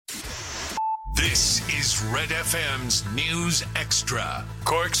This is Red FM's News Extra,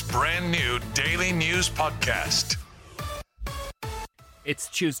 Cork's brand new daily news podcast. It's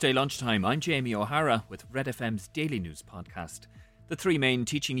Tuesday lunchtime. I'm Jamie O'Hara with Red FM's daily news podcast. The three main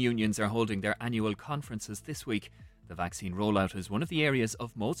teaching unions are holding their annual conferences this week. The vaccine rollout is one of the areas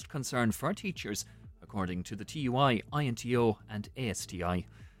of most concern for teachers, according to the TUI, INTO and ASTI.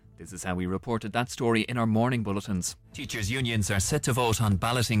 This is how we reported that story in our morning bulletins. Teachers' unions are set to vote on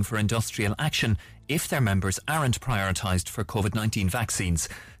balloting for industrial action if their members aren't prioritised for COVID-19 vaccines.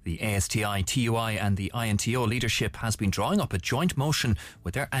 The ASTI, TUI and the INTO leadership has been drawing up a joint motion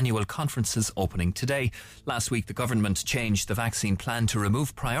with their annual conferences opening today. Last week, the government changed the vaccine plan to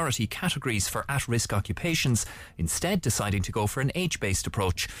remove priority categories for at-risk occupations, instead deciding to go for an age-based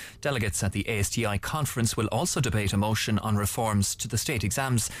approach. Delegates at the ASTI conference will also debate a motion on reforms to the state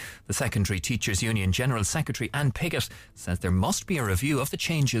exams. The Secondary Teachers Union General Secretary Anne Piggott says there must be a review of the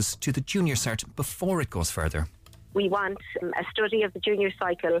changes to the junior cert before it goes further. We want a study of the junior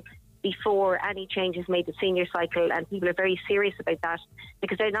cycle before any changes made to senior cycle, and people are very serious about that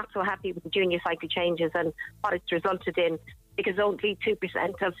because they're not so happy with the junior cycle changes and what it's resulted in, because only 2%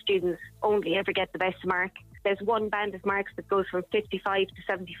 of students only ever get the best mark. There's one band of marks that goes from 55 to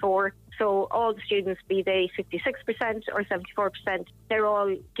 74, so all the students, be they 56% or 74%, they're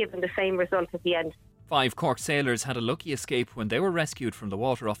all given the same result at the end. 5 Cork sailors had a lucky escape when they were rescued from the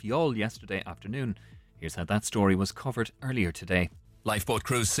water off Youghal yesterday afternoon. Here's how that story was covered earlier today. Lifeboat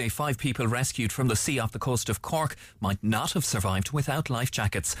crews say 5 people rescued from the sea off the coast of Cork might not have survived without life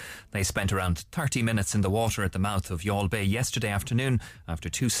jackets. They spent around 30 minutes in the water at the mouth of Youghal Bay yesterday afternoon after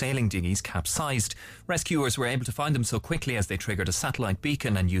 2 sailing dinghies capsized. Rescuers were able to find them so quickly as they triggered a satellite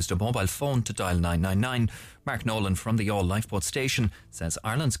beacon and used a mobile phone to dial 999. Mark Nolan from the Youghal Lifeboat Station says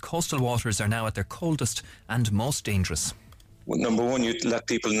Ireland's coastal waters are now at their coldest and most dangerous. Well, number one, you let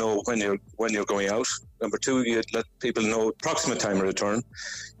people know when you're going out. Number two, you let people know approximate time of return.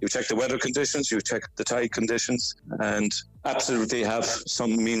 You check the weather conditions, you check the tide conditions, and absolutely have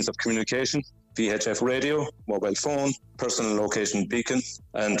some means of communication. VHF radio, mobile phone, personal location beacon,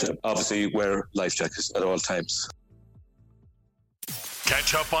 and obviously wear life jackets at all times.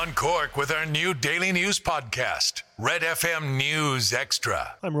 Catch up on Cork with our new daily news podcast, Red FM News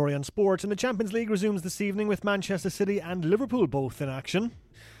Extra. I'm Rory on Sport, and the Champions League resumes this evening with Manchester City and Liverpool both in action.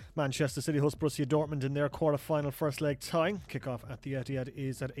 Manchester City host Borussia Dortmund in their quarter-final first leg tie. Kick-off at the Etihad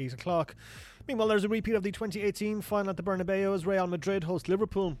is at 8 o'clock. Meanwhile, there's a repeat of the 2018 final at the Bernabeu as Real Madrid host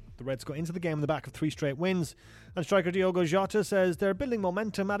Liverpool. The Reds go into the game on the back of 3 straight wins. And striker Diogo Jota says they're building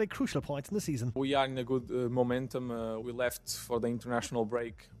momentum at a crucial point in the season. We are in a good momentum. We left for the international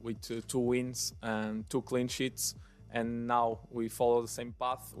break with 2 wins and 2 clean sheets. And now we follow the same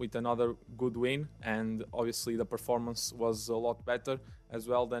path with another good win, and obviously the performance was a lot better as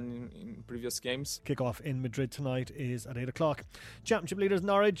well than in previous games. Kick-off in Madrid tonight is at 8 o'clock. Championship leaders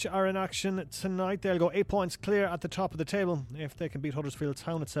Norwich are in action tonight. They'll go 8 points clear at the top of the table if they can beat Huddersfield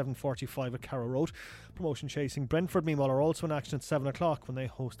Town at 7:45 at Carrow Road. Promotion chasing Brentford, meanwhile, are also in action at 7 o'clock when they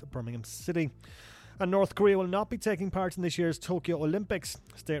host Birmingham City. And North Korea will not be taking part in this year's Tokyo Olympics.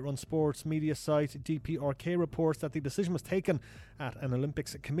 State-run sports media site DPRK reports that the decision was taken at an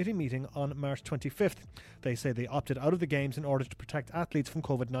Olympics committee meeting on March 25th. They say they opted out of the Games in order to protect athletes from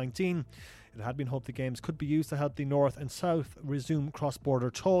COVID-19. It had been hoped the Games could be used to help the North and South resume cross-border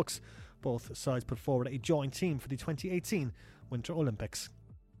talks. Both sides put forward a joint team for the 2018 Winter Olympics.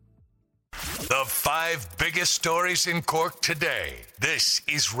 The 5 biggest stories in Cork today. This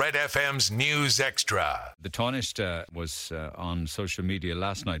is Red FM's News Extra. The Taoiseach was on social media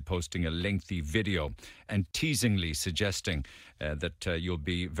last night posting a lengthy video and teasingly suggesting that you'll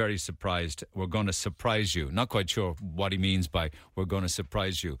be very surprised. We're going to surprise you. Not quite sure what he means by we're going to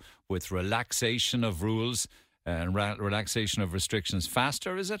surprise you. With relaxation of rules and relaxation of restrictions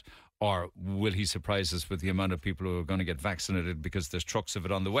faster, is it? Or will he surprise us with the amount of people who are going to get vaccinated because there's trucks of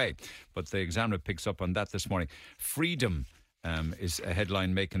it on the way? But the Examiner picks up on that this morning. Freedom is a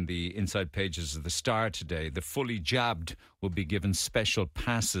headline making the inside pages of the Star today. The fully jabbed will be given special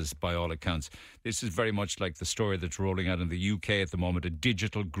passes by all accounts. This is very much like the story that's rolling out in the UK at the moment, a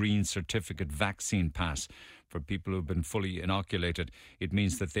digital green certificate vaccine pass for people who've been fully inoculated. It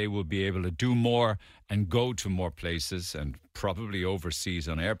means that they will be able to do more and go to more places and probably overseas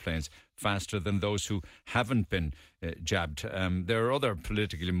on airplanes faster than those who haven't been jabbed. There are other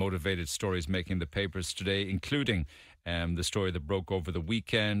politically motivated stories making the papers today, including the story that broke over the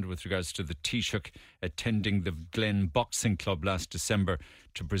weekend with regards to the Taoiseach attending the Glen Boxing Club last December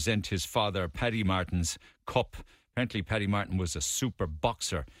to present his father, Paddy Martin's cup. Apparently, Paddy Martin was a super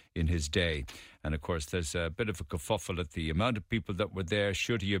boxer in his day. And, of course, there's a bit of a kerfuffle at the amount of people that were there.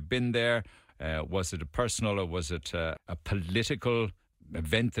 Should he have been there? Was it a personal or was it a political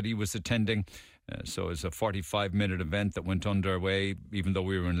event that he was attending? So it's a 45-minute event that went underway, even though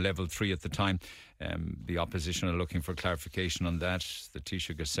we were in level 3 at the time. The opposition are looking for clarification on that. The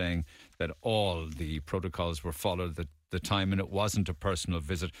Taoiseach is saying that all the protocols were followed at the time and it wasn't a personal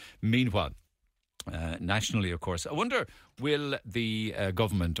visit. Meanwhile, nationally, of course, I wonder, will the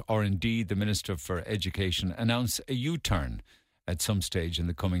government or indeed the Minister for Education announce a U-turn at some stage in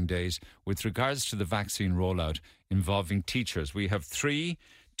the coming days with regards to the vaccine rollout involving teachers? We have 3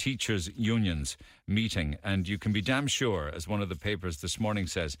 teachers' unions meeting, and you can be damn sure, as one of the papers this morning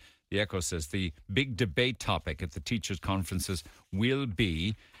says, the Echo says, the big debate topic at the teachers' conferences will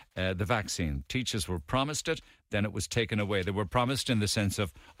be the vaccine. Teachers were promised it, then it was taken away. They were promised in the sense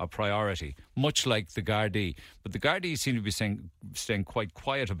of a priority, much like the Gardaí. But the Gardaí seem to be staying quite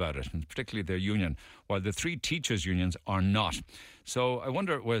quiet about it, and particularly their union, while the 3 teachers' unions are not. So I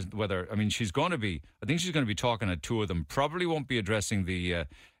wonder whether, I think she's going to be talking at 2 of them. Probably won't be addressing the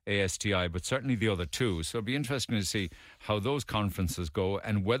ASTI, but certainly the other 2. So it'll be interesting to see how those conferences go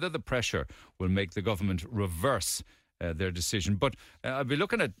and whether the pressure will make the government reverse their decision. But I'll be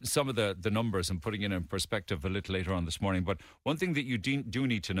looking at some of the numbers and putting it in perspective a little later on this morning. But one thing that you do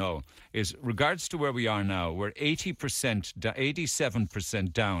need to know is, regards to where we are now, we're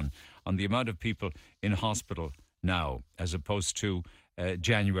 87% down on the amount of people in hospital now, as opposed to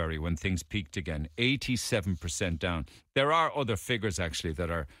January when things peaked again. 87% down. There are other figures actually that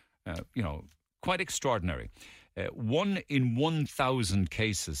are, quite extraordinary. 1 in 1,000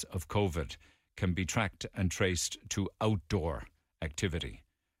 cases of COVID can be tracked and traced to outdoor activity.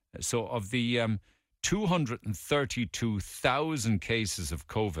 So of the 232,000 cases of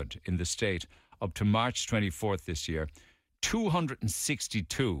COVID in the state up to March 24th this year,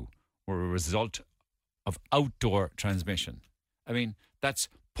 262 were a result of outdoor transmission. That's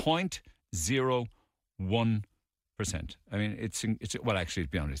 0.01%. It's well, actually, to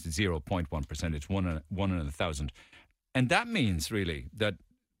be honest, it's 0.1%. It's 1 in 1,000. And that means, really, that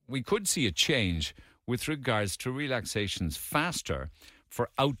we could see a change with regards to relaxations faster for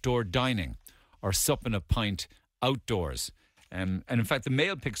outdoor dining or supping a pint outdoors. And in fact, the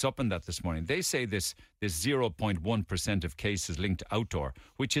Mail picks up on that this morning. They say this 0.1% of cases linked to outdoor,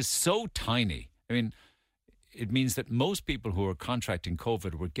 which is so tiny. It means that most people who are contracting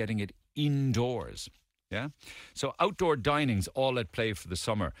COVID were getting it indoors. Yeah. So outdoor dining's all at play for the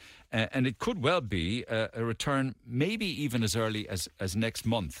summer. And it could well be a return maybe even as early as next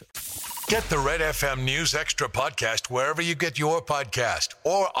month. Get the Red FM News Extra podcast wherever you get your podcast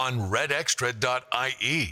or on redextra.ie.